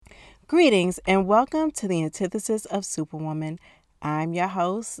Greetings and welcome to the Antithesis of Superwoman. I'm your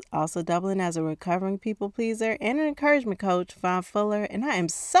host, also doubling as a recovering people pleaser and an encouragement coach, Von Fuller, and I am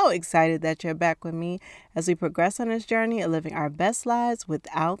so excited that you're back with me as we progress on this journey of living our best lives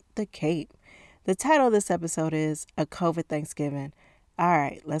without the cape. The title of this episode is A COVID Thanksgiving. All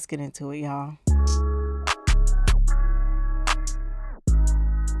right, let's get into it, y'all.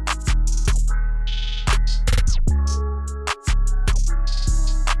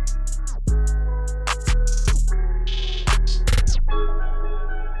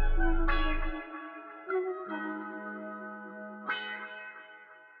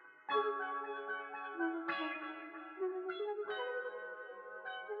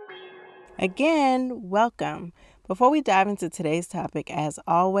 Again, welcome. Before we dive into today's topic, as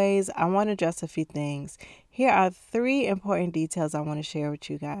always, I want to address a few things. Here are 3 important details I want to share with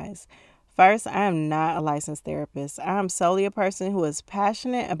you guys. First, I am not a licensed therapist. I am solely a person who is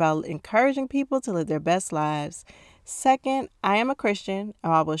passionate about encouraging people to live their best lives. Second, I am a Christian,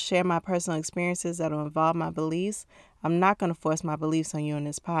 and I will share my personal experiences that will involve my beliefs. I'm not going to force my beliefs on you in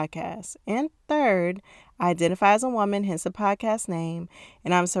this podcast. And third, I identify as a woman, hence the podcast name,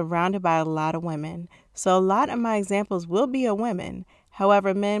 and I'm surrounded by a lot of women. So a lot of my examples will be of women.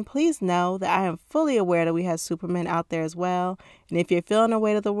 However, men, please know that I am fully aware that we have supermen out there as well. And if you're feeling the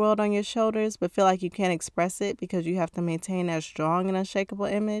weight of the world on your shoulders, but feel like you can't express it because you have to maintain that strong and unshakable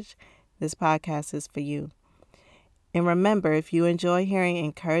image, this podcast is for you. And remember, if you enjoy hearing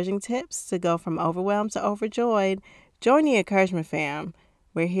encouraging tips to go from overwhelmed to overjoyed, join the Encouragement Fam.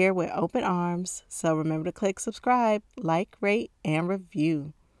 We're here with open arms, so remember to click subscribe, like, rate, and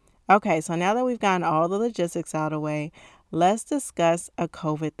review. Okay, so now that we've gotten all the logistics out of the way, let's discuss a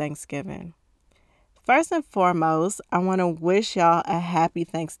COVID Thanksgiving. First and foremost, I want to wish y'all a happy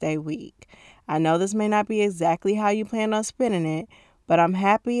Thanksgiving week. I know this may not be exactly how you plan on spending it, but I'm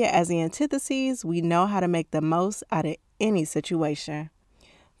happy as the antitheses, we know how to make the most out of any situation.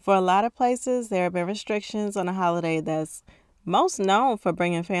 For a lot of places, there have been restrictions on a holiday that's most known for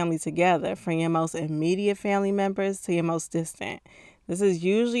bringing family together, from your most immediate family members to your most distant. This is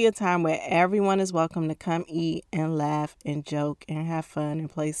usually a time where everyone is welcome to come eat and laugh and joke and have fun and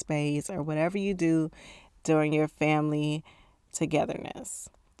play spades or whatever you do during your family togetherness.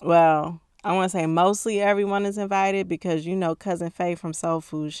 Well, I want to say mostly everyone is invited because you know Cousin Faye from Soul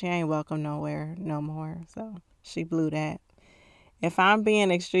Food, she ain't welcome nowhere no more. So she blew that. If I'm being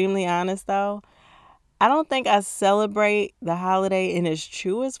extremely honest though, I don't think I celebrate the holiday in its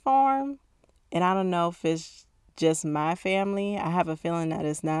truest form. And I don't know if it's just my family. I have a feeling that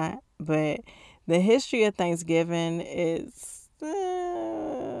it's not. But the history of Thanksgiving is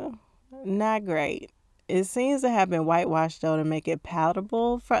not great. It seems to have been whitewashed, though, to make it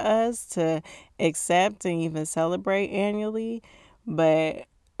palatable for us to accept and even celebrate annually. But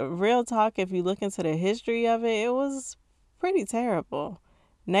real talk, if you look into the history of it, it was pretty terrible.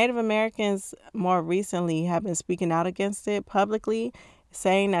 Native Americans more recently have been speaking out against it publicly,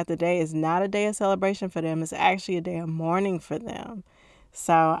 saying that the day is not a day of celebration for them. It's actually a day of mourning for them.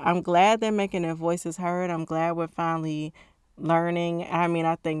 So I'm glad they're making their voices heard. I'm glad we're finally learning. I mean,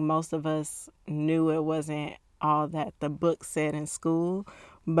 I think most of us knew it wasn't all that the book said in school,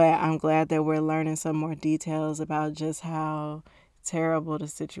 but I'm glad that we're learning some more details about just how terrible the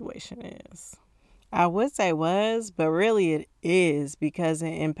situation is. I would say was, but really it is because it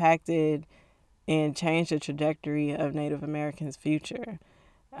impacted and changed the trajectory of Native Americans' future.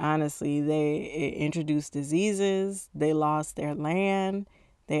 Honestly, it introduced diseases, they lost their land,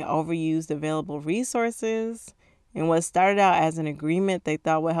 they overused available resources, and what started out as an agreement they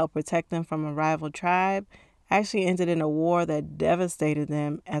thought would help protect them from a rival tribe actually ended in a war that devastated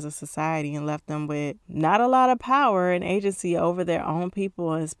them as a society and left them with not a lot of power and agency over their own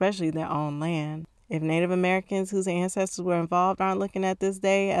people, and especially their own land. If Native Americans whose ancestors were involved aren't looking at this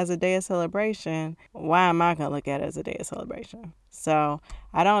day as a day of celebration, why am I going to look at it as a day of celebration? So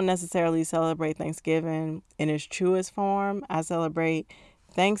I don't necessarily celebrate Thanksgiving in its truest form. I celebrate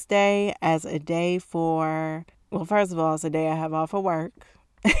Thanks Day as a day for, well, first of all, it's a day I have off of work.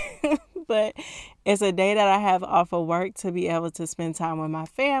 But it's a day that I have off of work to be able to spend time with my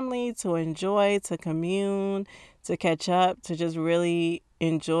family, to enjoy, to commune, to catch up, to just really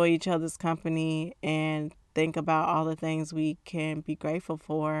enjoy each other's company and think about all the things we can be grateful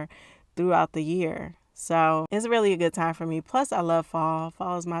for throughout the year. So it's really a good time for me. Plus, I love fall.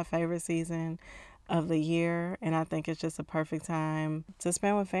 Fall is my favorite season of the year, and I think it's just a perfect time to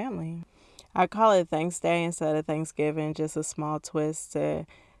spend with family. I call it Thanks Day instead of Thanksgiving, just a small twist to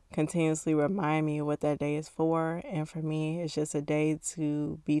continuously remind me what that day is for. And for me, it's just a day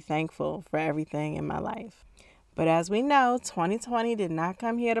to be thankful for everything in my life. But as we know, 2020 did not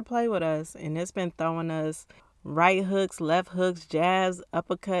come here to play with us, and it's been throwing us right hooks, left hooks, jabs,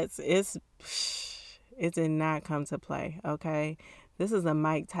 uppercuts. It did not come to play, okay? This is the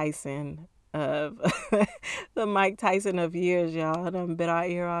Mike Tyson of the Mike Tyson of years, y'all. Done bit our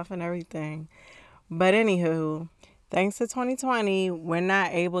ear off and everything. But anywho, thanks to 2020, we're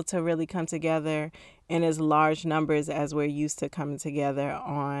not able to really come together in as large numbers as we're used to coming together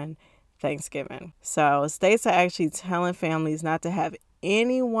on Thanksgiving. So states are actually telling families not to have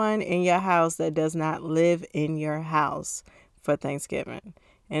anyone in your house that does not live in your house for Thanksgiving.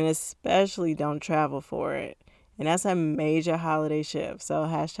 And especially don't travel for it. And that's a major holiday shift. So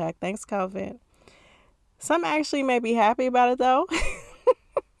hashtag thanks COVID. Some actually may be happy about it though.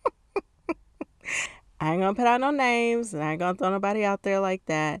 I ain't gonna put out no names and I ain't gonna throw nobody out there like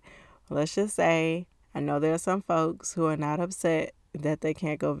that. Let's just say I know there are some folks who are not upset that they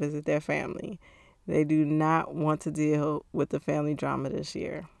can't go visit their family. They do not want to deal with the family drama this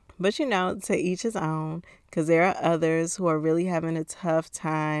year. But to each his own, because there are others who are really having a tough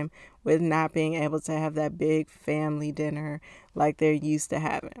time with not being able to have that big family dinner like they're used to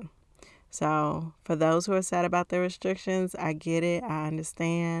having. So for those who are sad about the restrictions, I get it, I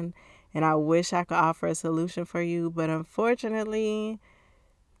understand, and I wish I could offer a solution for you, but unfortunately,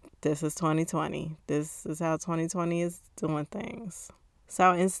 this is 2020. This is how 2020 is doing things.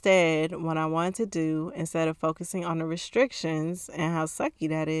 So instead, what I wanted to do, instead of focusing on the restrictions and how sucky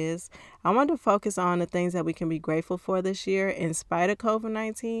that is, I wanted to focus on the things that we can be grateful for this year in spite of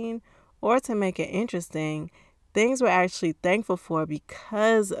COVID-19, or to make it interesting, things we're actually thankful for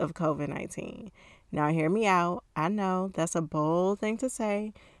because of COVID-19. Now, hear me out. I know that's a bold thing to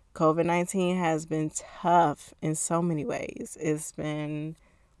say. COVID-19 has been tough in so many ways. It's been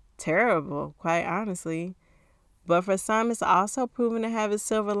terrible, quite honestly. But for some, it's also proven to have its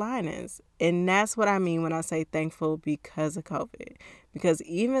silver linings. And that's what I mean when I say thankful because of COVID. Because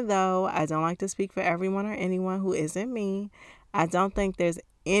even though I don't like to speak for everyone or anyone who isn't me, I don't think there's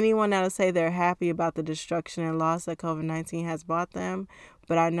anyone that'll say they're happy about the destruction and loss that COVID-19 has brought them.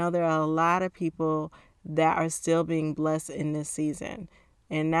 But I know there are a lot of people that are still being blessed in this season.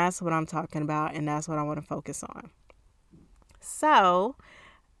 And that's what I'm talking about, and that's what I want to focus on. So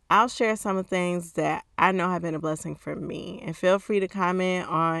I'll share some of the things that I know have been a blessing for me. And feel free to comment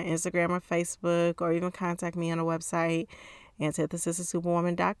on Instagram or Facebook, or even contact me on the website,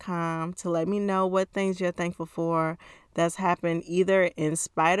 antithesisofsuperwoman.com, to let me know what things you're thankful for that's happened either in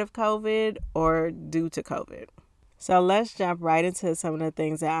spite of COVID or due to COVID. So let's jump right into some of the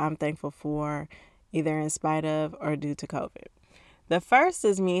things that I'm thankful for, either in spite of or due to COVID. The first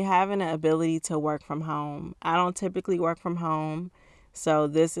is me having the ability to work from home. I don't typically work from home, so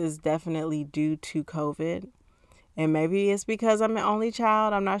this is definitely due to COVID. And maybe it's because I'm an only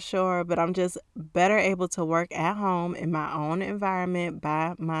child, I'm not sure, but I'm just better able to work at home in my own environment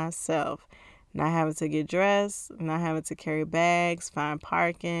by myself. Not having to get dressed, not having to carry bags, find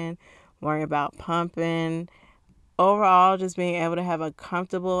parking, worry about pumping. Overall, just being able to have a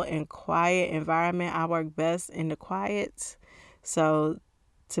comfortable and quiet environment. I work best in the quiet. So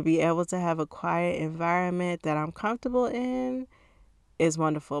to be able to have a quiet environment that I'm comfortable in is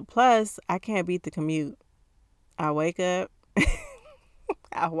wonderful. Plus, I can't beat the commute. I wake up,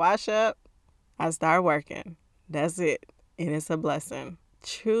 I wash up, I start working. That's it. And it's a blessing.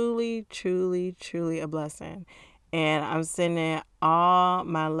 Truly, truly, truly a blessing. And I'm sending all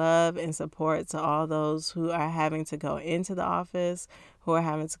my love and support to all those who are having to go into the office, who are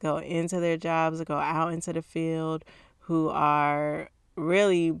having to go into their jobs, or go out into the field, who are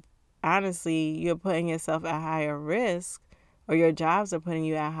really, honestly, you're putting yourself at higher risk, or your jobs are putting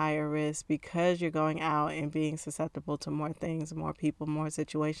you at higher risk because you're going out and being susceptible to more things, more people, more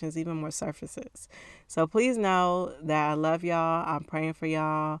situations, even more surfaces. So please know that I love y'all. I'm praying for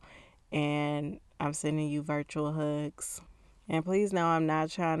y'all, and I'm sending you virtual hugs. And please know I'm not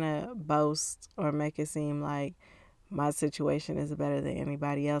trying to boast or make it seem like my situation is better than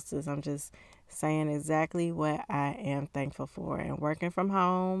anybody else's. I'm just saying exactly what I am thankful for. And working from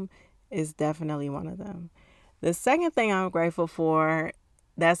home is definitely one of them. The second thing I'm grateful for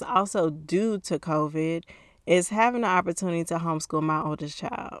that's also due to COVID is having the opportunity to homeschool my oldest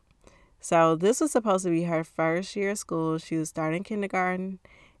child. So this was supposed to be her first year of school. She was starting kindergarten,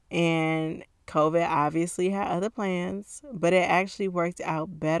 and COVID obviously had other plans, but it actually worked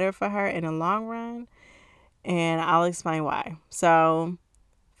out better for her in the long run, and I'll explain why. So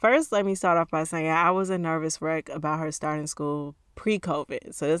first, let me start off by saying I was a nervous wreck about her starting school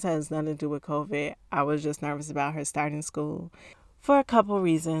pre-COVID. So this has nothing to do with COVID. I was just nervous about her starting school for a couple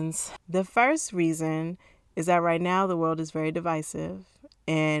reasons. The first reason is that right now the world is very divisive,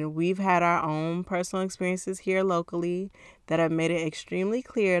 And we've had our own personal experiences here locally that have made it extremely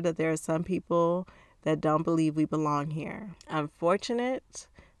clear that there are some people that don't believe we belong here. Unfortunate,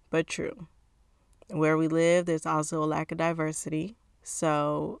 but true. Where we live, there's also a lack of diversity.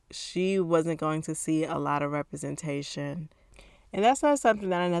 So she wasn't going to see a lot of representation. And that's not something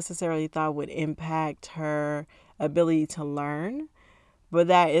that I necessarily thought would impact her ability to learn. But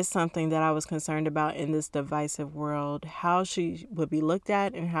that is something that I was concerned about in this divisive world, how she would be looked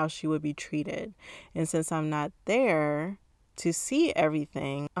at and how she would be treated. And since I'm not there to see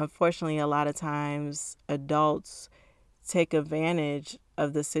everything, unfortunately, a lot of times adults take advantage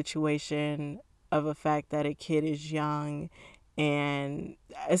of the situation of the fact that a kid is young, and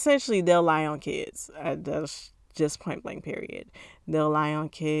essentially they'll lie on kids. That's just point blank period. They'll lie on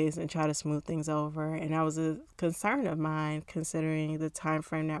kids and try to smooth things over, and that was a concern of mine considering the time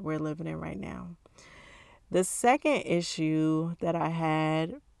frame that we're living in right now. The second issue that I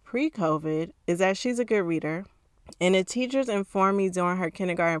had pre-COVID is that she's a good reader, and the teachers informed me during her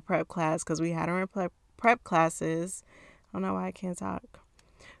kindergarten prep class, because we had her in prep classes. I don't know why I can't talk.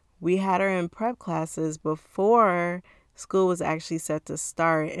 We had her in prep classes before school was actually set to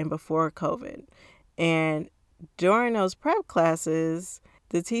start and before COVID. And during those prep classes,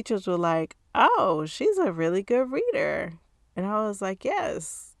 the teachers were like, "Oh, she's a really good reader." And I was like,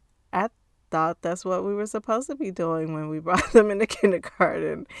 "Yes, I thought that's what we were supposed to be doing when we brought them into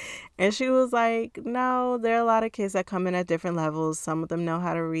kindergarten." And she was like, "No, there are a lot of kids that come in at different levels. Some of them know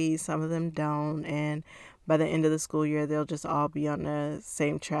how to read, some of them don't. And by the end of the school year, they'll just all be on the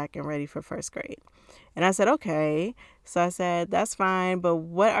same track and ready for first grade." And I said, "Okay." So I said, "That's fine, but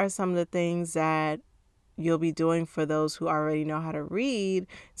what are some of the things that you'll be doing for those who already know how to read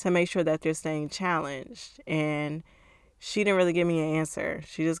to make sure that they're staying challenged?" And she didn't really give me an answer.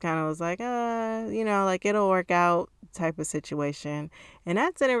 She just kind of was like, like it'll work out type of situation. And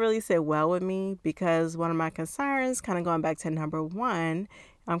that didn't really sit well with me, because one of my concerns, kind of going back to number one,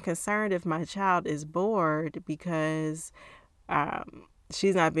 I'm concerned if my child is bored because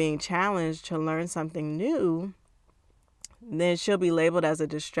she's not being challenged to learn something new, then she'll be labeled as a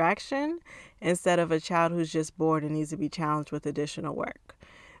distraction instead of a child who's just bored and needs to be challenged with additional work.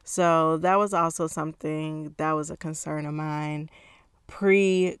 So that was also something that was a concern of mine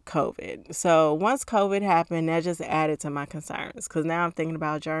pre-COVID. So once COVID happened, that just added to my concerns, because now I'm thinking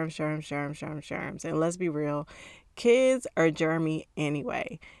about germs. And let's be real, kids are germy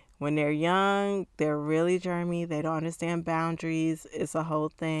anyway. When they're young, they're really germy. They don't understand boundaries. It's a whole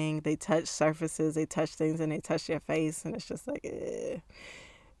thing. They touch surfaces, they touch things, and they touch your face, and it's just like, eh.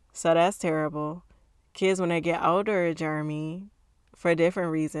 So that's terrible. Kids, when they get older, are germy for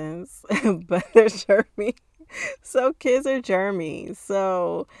different reasons, but they're germy. So kids are germy.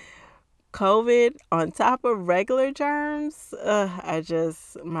 So COVID on top of regular germs,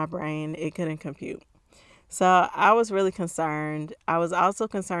 my brain, it couldn't compute. So I was really concerned. I was also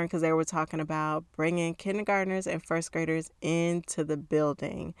concerned because they were talking about bringing kindergartners and first graders into the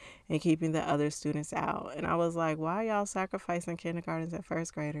building and keeping the other students out. And I was like, why y'all sacrificing kindergartners and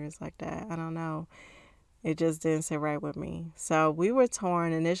first graders like that? I don't know. It just didn't sit right with me. So we were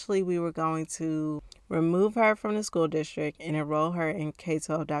torn. Initially, we were going to remove her from the school district and enroll her in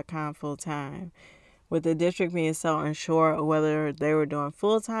K12.com full time, with the district being so unsure of whether they were doing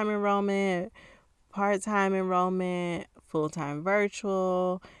full-time enrollment, part-time enrollment, full-time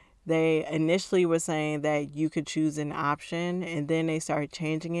virtual. They initially were saying that you could choose an option, and then they started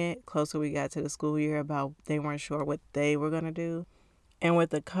changing it closer we got to the school year about they weren't sure what they were going to do. And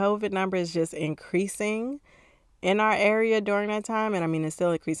with the COVID numbers just increasing in our area during that time, and I mean, it's still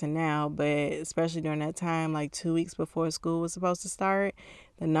increasing now, but especially during that time, like 2 weeks before school was supposed to start,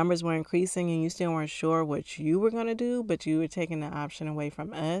 the numbers were increasing and you still weren't sure what you were going to do, but you were taking the option away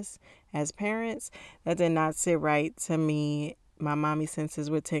from us as parents. That did not sit right to me. My mommy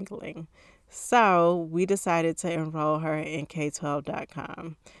senses were tingling. So we decided to enroll her in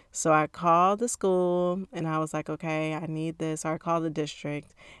K12.com. So I called the school and I was like, okay, I need this. Or I called the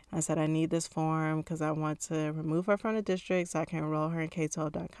district. I said, I need this form because I want to remove her from the district so I can enroll her in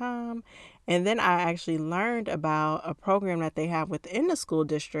K12.com. And then I actually learned about a program that they have within the school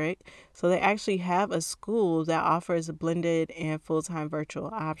district. So they actually have a school that offers blended and full-time virtual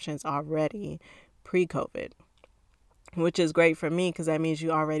options already pre-COVID, which is great for me because that means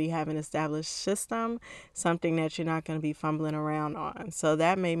you already have an established system, something that you're not going to be fumbling around on. So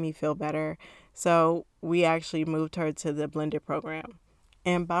that made me feel better. So we actually moved her to the blended program.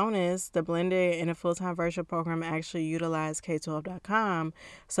 And bonus, the blended and the full-time virtual program actually utilized K12.com.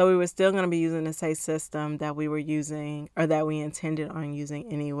 So we were still going to be using the same system that we were using, or that we intended on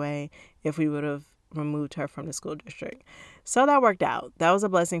using anyway, if we would have removed her from the school district. So that worked out. That was a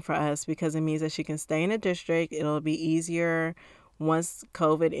blessing for us because it means that she can stay in the district. It'll be easier once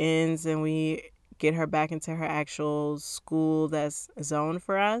COVID ends and we get her back into her actual school that's zoned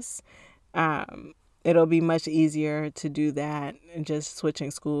for us. Um, it'll be much easier to do that and just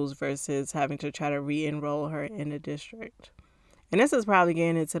switching schools versus having to try to re-enroll her in the district. And this is probably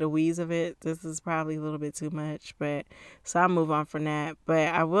getting into the weeds of it. This is probably a little bit too much, but so I'll move on from that. But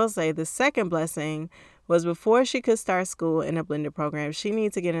I will say the second blessing was before she could start school in a blended program, she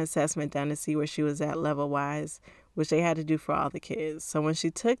needed to get an assessment done to see where she was at level wise, which they had to do for all the kids. So when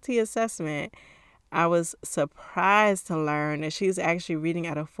she took the assessment, I was surprised to learn that she was actually reading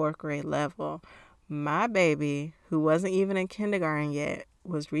at a fourth grade level. My baby, who wasn't even in kindergarten yet,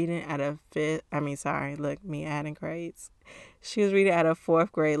 was reading at a fifth. I mean, sorry, look, me adding grades. She was reading at a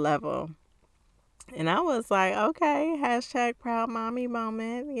fourth grade level. And I was like, okay, hashtag proud mommy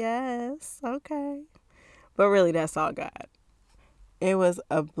moment. Yes, okay. But really, that's all God. It was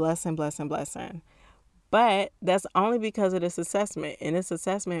a blessing, blessing, blessing. But that's only because of this assessment. And this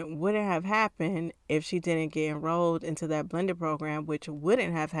assessment wouldn't have happened if she didn't get enrolled into that blended program, which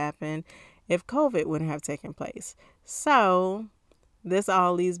wouldn't have happened if COVID wouldn't have taken place. So this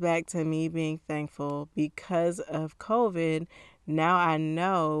all leads back to me being thankful because of COVID. Now I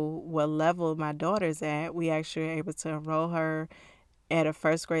know what level my daughter's at. We actually are able to enroll her at a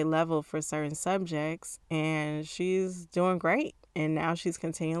first grade level for certain subjects, and she's doing great. And now she's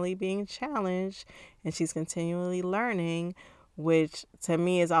continually being challenged and she's continually learning, which to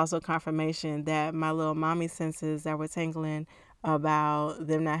me is also confirmation that my little mommy senses that were tingling about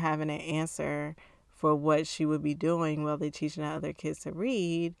them not having an answer for what she would be doing while they're teaching other kids to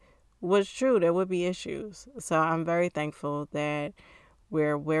read was true. There would be issues. So I'm very thankful that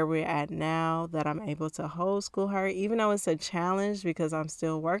we're where we're at now, that I'm able to homeschool her, even though it's a challenge because I'm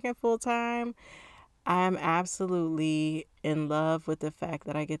still working full time. I am absolutely in love with the fact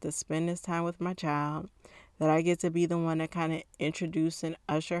that I get to spend this time with my child, that I get to be the one that kind of introduce and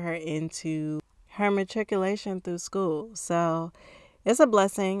usher her into her matriculation through school. So it's a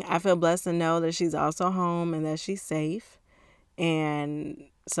blessing. I feel blessed to know that she's also home and that she's safe. And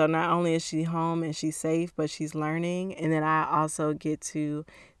so not only is she home and she's safe, but she's learning. And then I also get to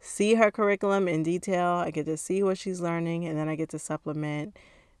see her curriculum in detail. I get to see what she's learning, and then I get to supplement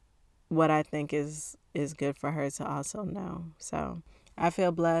what I think is good for her to also know. So I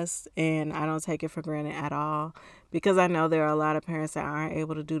feel blessed and I don't take it for granted at all because I know there are a lot of parents that aren't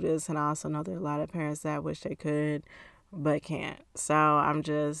able to do this, and I also know there are a lot of parents that wish they could but can't. So I'm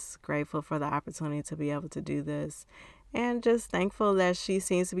just grateful for the opportunity to be able to do this and just thankful that she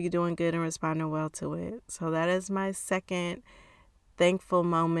seems to be doing good and responding well to it. So that is my second thankful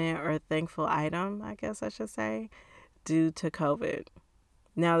moment or thankful item, I guess I should say, due to COVID.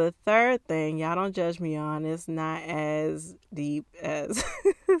 Now, the third thing, y'all don't judge me on, it's not as deep as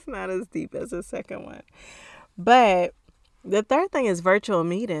it's not as deep as the second one. But the third thing is virtual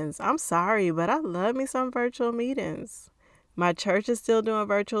meetings. I'm sorry, but I love me some virtual meetings. My church is still doing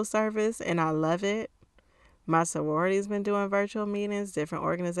virtual service and I love it. My sorority's been doing virtual meetings. Different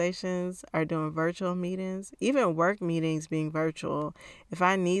organizations are doing virtual meetings. Even work meetings being virtual. If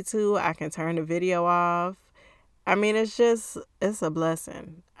I need to, I can turn the video off. I mean, it's a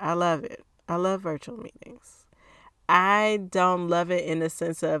blessing. I love it. I love virtual meetings. I don't love it in the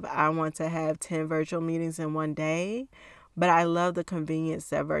sense of I want to have 10 virtual meetings in one day, but I love the convenience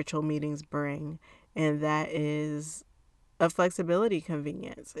that virtual meetings bring. And that is a flexibility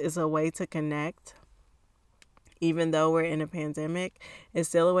convenience. It's a way to connect. Even though we're in a pandemic, it's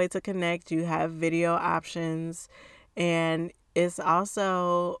still a way to connect. You have video options, and it's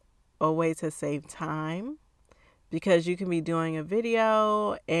also a way to save time because you can be doing a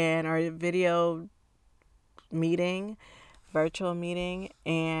video and or a video meeting, virtual meeting,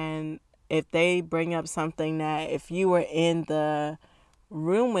 and if they bring up something that if you were in the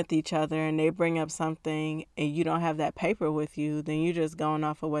room with each other and they bring up something and you don't have that paper with you, then you're just going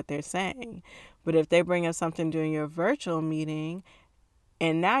off of what they're saying. But if they bring up something during your virtual meeting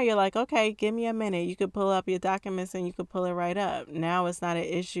and now you're like, okay, give me a minute. You could pull up your documents and you could pull it right up. Now it's not an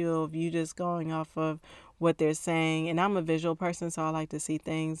issue of you just going off of what they're saying. And I'm a visual person, so I like to see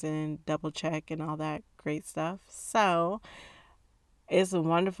things and double check and all that great stuff. So it's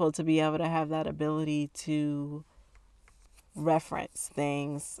wonderful to be able to have that ability to reference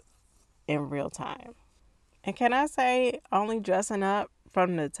things in real time. And can I say, only dressing up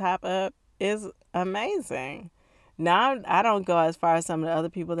from the top up is amazing. Now, I don't go as far as some of the other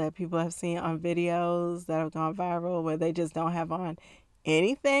people that people have seen on videos that have gone viral where they just don't have on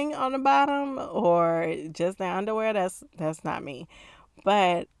anything on the bottom or just their underwear. That's not me.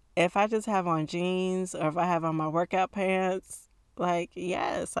 But if I just have on jeans or if I have on my workout pants, like,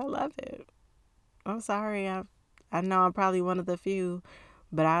 yes, I love it. I'm sorry. I know I'm probably one of the few,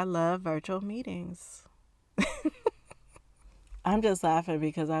 but I love virtual meetings. I'm just laughing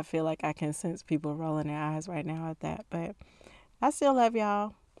because I feel like I can sense people rolling their eyes right now at that, but I still love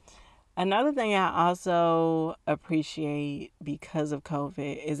y'all. Another thing I also appreciate because of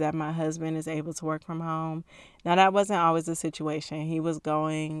COVID is that my husband is able to work from home. Now, that wasn't always the situation. He was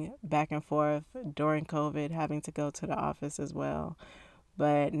going back and forth during COVID, having to go to the office as well.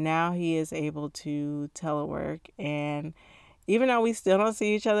 But now he is able to telework. And even though we still don't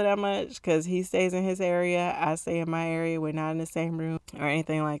see each other that much because he stays in his area, I stay in my area, we're not in the same room or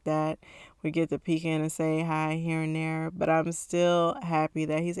anything like that. We get to peek in and say hi here and there, but I'm still happy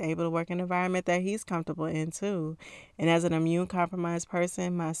that he's able to work in an environment that he's comfortable in too. And as an immune compromised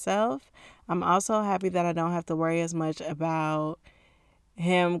person myself, I'm also happy that I don't have to worry as much about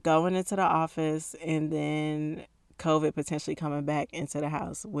him going into the office and then COVID potentially coming back into the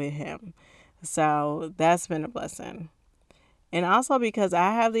house with him. So that's been a blessing. And also because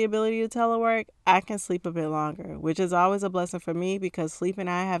I have the ability to telework, I can sleep a bit longer, which is always a blessing for me because sleep and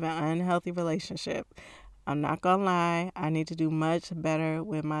I have an unhealthy relationship. I'm not going to lie, I need to do much better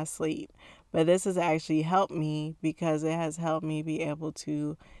with my sleep. But this has actually helped me because it has helped me be able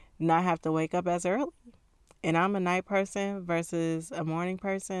to not have to wake up as early. And I'm a night person versus a morning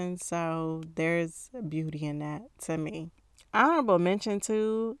person, so there's beauty in that to me. Honorable mention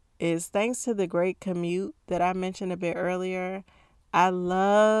too is thanks to the great commute that I mentioned a bit earlier, I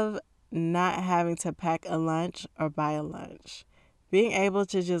love not having to pack a lunch or buy a lunch. Being able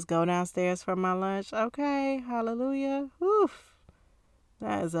to just go downstairs for my lunch, okay, hallelujah. Oof.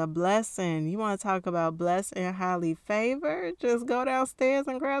 That is a blessing. You want to talk about blessed and highly favored? Just go downstairs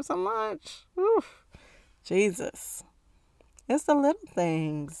and grab some lunch. Oof. Jesus. It's the little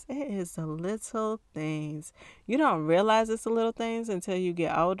things. It is the little things. You don't realize it's the little things until you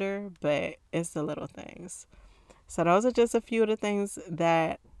get older, but it's the little things. So those are just a few of the things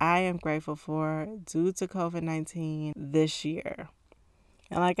that I am grateful for due to COVID-19 this year.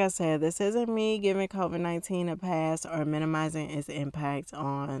 And like I said, this isn't me giving COVID-19 a pass or minimizing its impact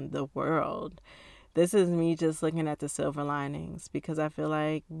on the world. This is me just looking at the silver linings because I feel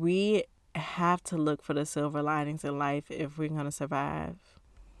like we have to look for the silver linings in life if we're going to survive.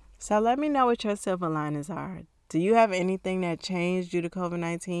 So let me know what your silver linings are. Do you have anything that changed due to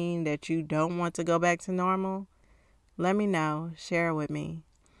COVID-19 that you don't want to go back to normal? Let me know. Share it with me.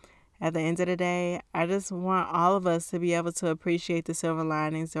 At the end of the day, I just want all of us to be able to appreciate the silver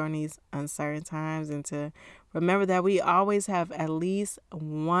linings during these uncertain times and to remember that we always have at least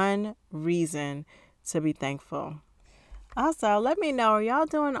one reason to be thankful. Also, let me know, are y'all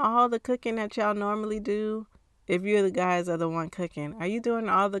doing all the cooking that y'all normally do? If you're the guys are the one cooking, are you doing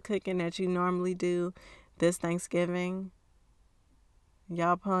all the cooking that you normally do this Thanksgiving?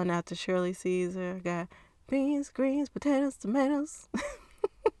 Y'all pulling out the Shirley Caesar, got beans, greens, potatoes, tomatoes.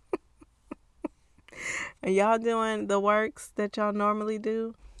 Are y'all doing the works that y'all normally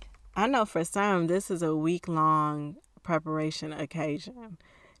do? I know for some, this is a week-long preparation occasion.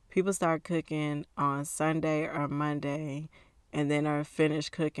 People start cooking on Sunday or Monday and then are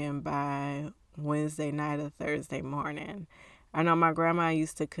finished cooking by Wednesday night or Thursday morning. I know my grandma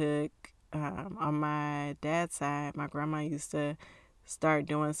used to cook on my dad's side. My grandma used to start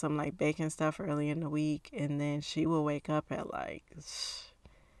doing some like baking stuff early in the week, and then she would wake up at like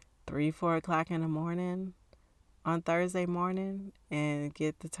 3, 4 o'clock in the morning on Thursday morning and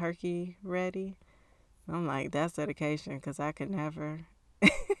get the turkey ready. I'm like, that's dedication because I could never.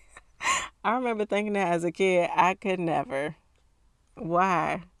 I remember thinking that as a kid, I could never.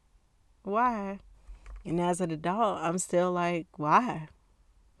 Why? Why? And as an adult, I'm still like, why?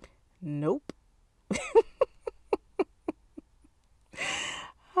 Nope.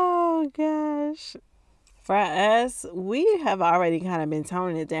 Oh, gosh. For us, we have already kind of been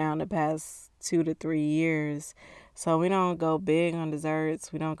toning it down the past 2 to 3 years. So we don't go big on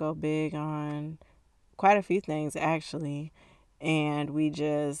desserts. We don't go big on quite a few things, actually. And we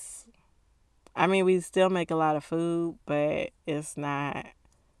just, I mean, we still make a lot of food, but it's not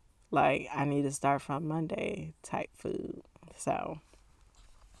like I need to start from Monday type food. So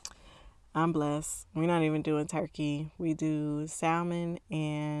I'm blessed. We're not even doing turkey. We do salmon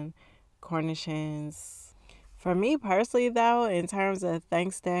and Cornish hens. For me personally, though, in terms of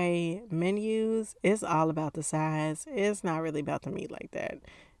Thanksday menus, it's all about the sides. It's not really about the meat like that.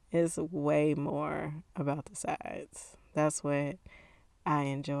 It's way more about the sides. That's what I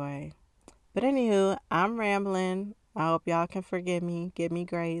enjoy. But anywho, I'm rambling. I hope y'all can forgive me, give me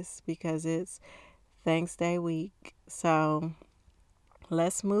grace because it's Thanksday week. So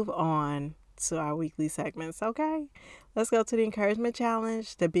let's move on to our weekly segments, okay? Let's go to the encouragement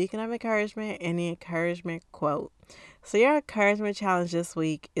challenge, the beacon of encouragement, and the encouragement quote. So, your encouragement challenge this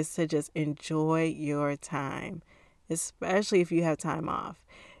week is to just enjoy your time, especially if you have time off.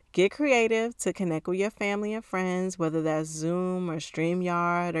 Get creative to connect with your family and friends, whether that's Zoom or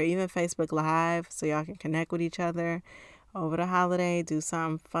StreamYard or even Facebook Live, so y'all can connect with each other over the holiday. Do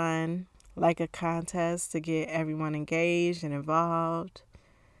something fun, like a contest to get everyone engaged and involved.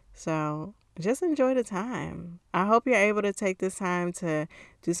 So just enjoy the time. I hope you're able to take this time to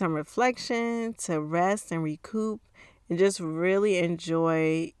do some reflection, to rest and recoup, and just really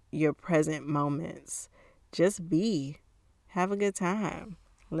enjoy your present moments. Just be. Have a good time.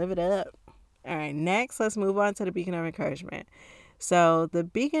 Live it up. All right, next, let's move on to the beacon of encouragement. So, the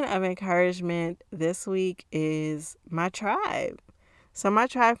beacon of encouragement this week is my tribe. So, my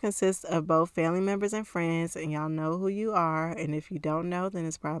tribe consists of both family members and friends, and y'all know who you are. And if you don't know, then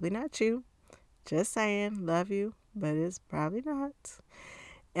it's probably not you. Just saying, love you, but it's probably not.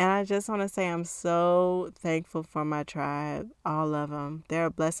 And I just want to say I'm so thankful for my tribe, all of them. They're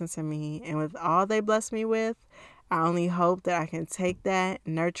a blessing to me. And with all they bless me with, I only hope that I can take that,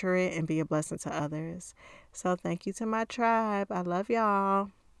 nurture it, and be a blessing to others. So thank you to my tribe. I love y'all.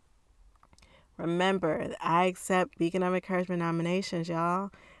 Remember, I accept Beacon of Encouragement nominations,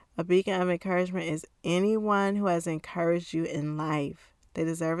 y'all. A beacon of encouragement is anyone who has encouraged you in life. They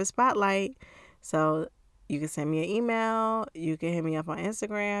deserve a spotlight. So you can send me an email. You can hit me up on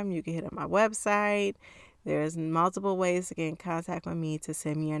Instagram. You can hit up my website. There's multiple ways to get in contact with me to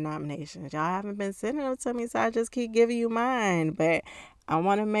send me your nominations. Y'all haven't been sending them to me, so I just keep giving you mine. But I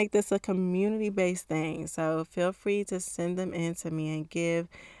want to make this a community-based thing. So feel free to send them in to me and give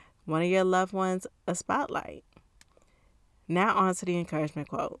one of your loved ones a spotlight. Now on to the encouragement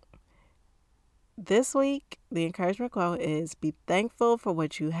quote. This week, the encouragement quote is, be thankful for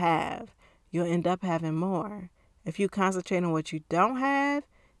what you have. You'll end up having more. If you concentrate on what you don't have,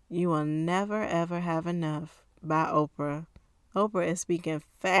 you will never, ever have enough. By Oprah. Oprah is speaking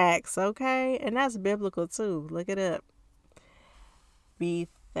facts, okay? And that's biblical too. Look it up. Be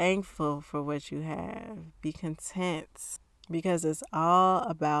thankful for what you have. Be content, because it's all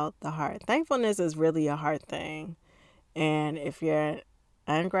about the heart. Thankfulness is really a heart thing. And if you're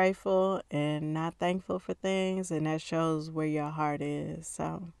ungrateful and not thankful for things, then that shows where your heart is.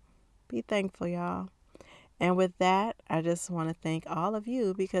 So be thankful, y'all. And with that, I just want to thank all of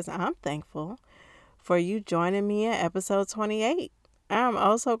you, because I'm thankful for you joining me at episode 28. I'm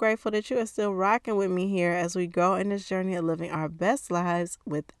also grateful that you are still rocking with me here as we go in this journey of living our best lives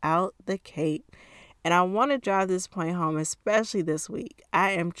without the cape. And I want to drive this point home, especially this week.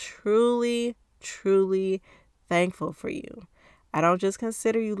 I am truly, truly thankful for you. I don't just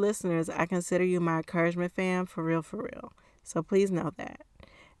consider you listeners, I consider you my encouragement fam, for real, for real. So please know that.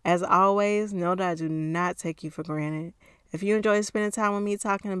 As always, know that I do not take you for granted. If you enjoy spending time with me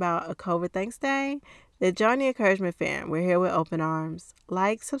talking about a COVID Thanks Day, then join the encouragement fam. We're here with open arms.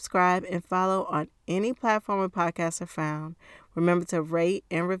 Like, subscribe, and follow on any platform where podcasts are found. Remember to rate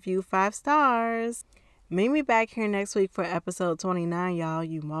and review 5 stars. Meet me back here next week for episode 29, y'all.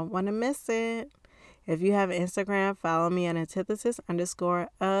 You won't want to miss it. If you have Instagram, follow me at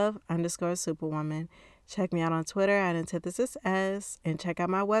antithesis_of_superwoman. Check me out on Twitter at antithesisS, and check out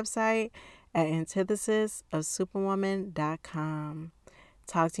my website at antithesisofsuperwoman.com.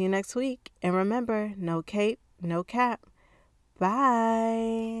 Talk to you next week. And remember, no cape, no cap. Bye.